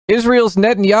Israel's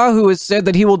Netanyahu has said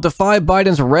that he will defy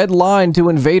Biden's red line to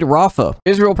invade Rafah.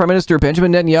 Israel Prime Minister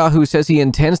Benjamin Netanyahu says he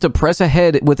intends to press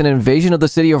ahead with an invasion of the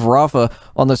city of Rafah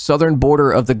on the southern border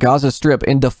of the Gaza Strip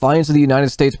in defiance of the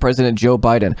United States President Joe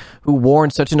Biden, who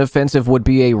warned such an offensive would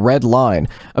be a red line.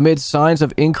 Amid signs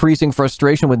of increasing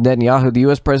frustration with Netanyahu, the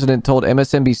U.S. president told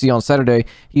MSNBC on Saturday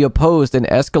he opposed an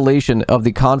escalation of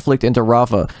the conflict into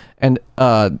Rafah and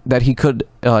that he could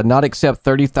not accept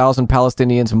 30,000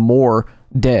 Palestinians more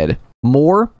dead.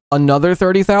 More? Another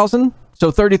 30,000?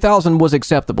 So 30,000 was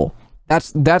acceptable.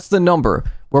 That's the number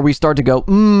where we start to go,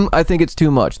 I think it's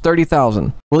too much.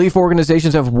 30,000. Relief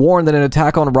organizations have warned that an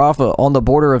attack on Rafah on the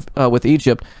border of with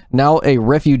Egypt, now a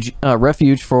refuge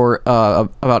for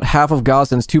about half of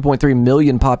Gaza's 2.3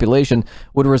 million population,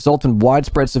 would result in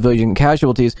widespread civilian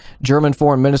casualties. German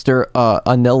Foreign Minister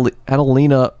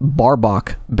Annalena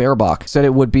Baerbock said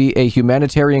it would be a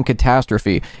humanitarian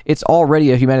catastrophe. It's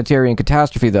already a humanitarian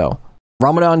catastrophe, though.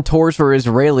 Ramadan tours for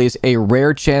Israelis, a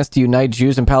rare chance to unite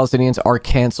Jews and Palestinians, are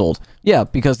cancelled. Yeah,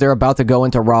 because they're about to go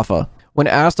into Rafah. When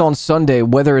asked on Sunday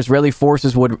whether Israeli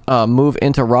forces would move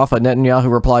into Rafah,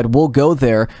 Netanyahu replied, "We'll go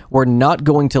there. We're not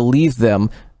going to leave them.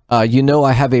 You know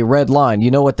I have a red line." You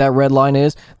know what that red line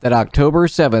is? That October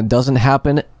 7th doesn't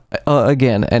happen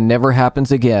again and never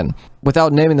happens again.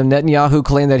 Without naming them, Netanyahu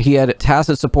claimed that he had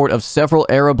tacit support of several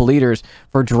Arab leaders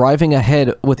for driving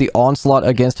ahead with the onslaught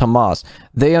against Hamas.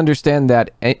 They understand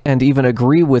that and even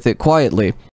agree with it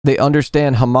quietly. They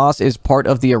understand Hamas is part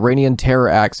of the Iranian terror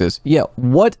axis. Yeah,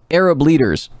 what Arab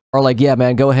leaders are like, yeah,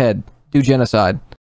 man, go ahead, do genocide?